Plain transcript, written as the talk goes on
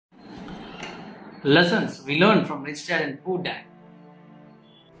Lessons we learn from Rich Dad and Poor Dad.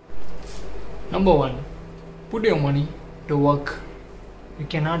 Number 1. Put your money to work. You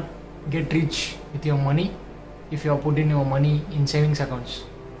cannot get rich with your money if you are putting your money in savings accounts.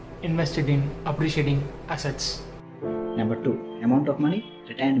 Invest it in appreciating assets. Number 2. Amount of money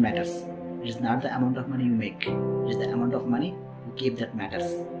retained matters. It is not the amount of money you make. It is the amount of money you keep that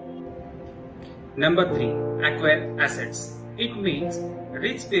matters. Number 3. Acquire assets. It means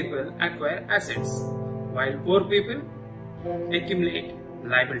rich people acquire assets, while poor people accumulate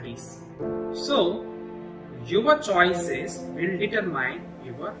liabilities. So, your choices will determine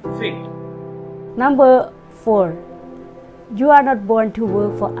your fate. Number 4. You are not born to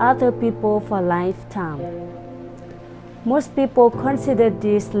work for other people for a lifetime. Most people consider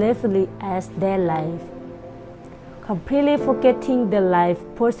this slavery as their life, completely forgetting the life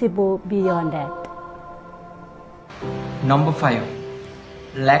possible beyond that. Number 5.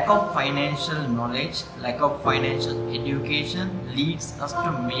 Lack of financial knowledge, lack of financial education leads us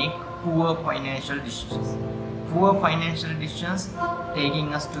to make poor financial decisions. Poor financial decisions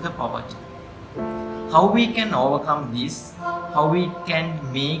taking us to the poverty. How we can overcome this, how we can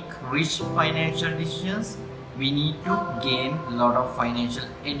make rich financial decisions, we need to gain a lot of financial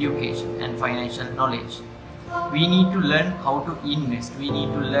education and financial knowledge. We need to learn how to invest, we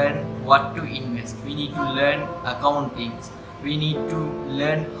need to learn what to invest, we need to learn accounting, we need to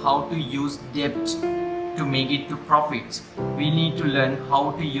learn how to use debt to make it to profits. We need to learn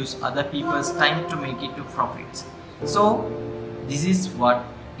how to use other people's time to make it to profits. So this is what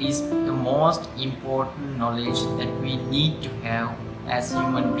is the most important knowledge that we need to have as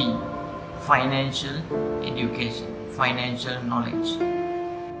human being. Financial education, financial knowledge.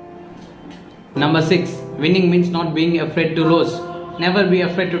 Number 6. Winning means not being afraid to lose. Never be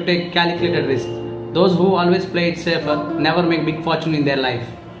afraid to take calculated risks. Those who always play it safer never make big fortune in their life.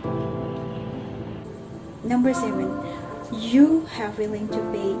 Number 7. You have willing to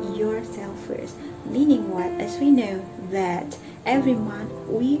pay yourself first. Meaning what? As we know that every month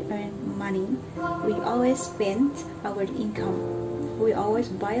we earn money, we always spend our income. We always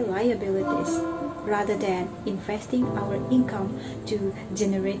buy liabilities rather than investing our income to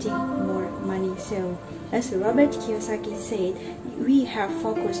generating more money. So, as Robert Kiyosaki said, we have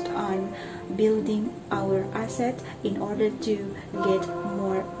focused on building our asset in order to get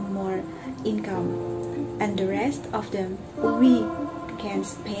more income, and the rest of them we can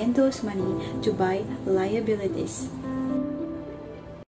spend those money to buy liabilities.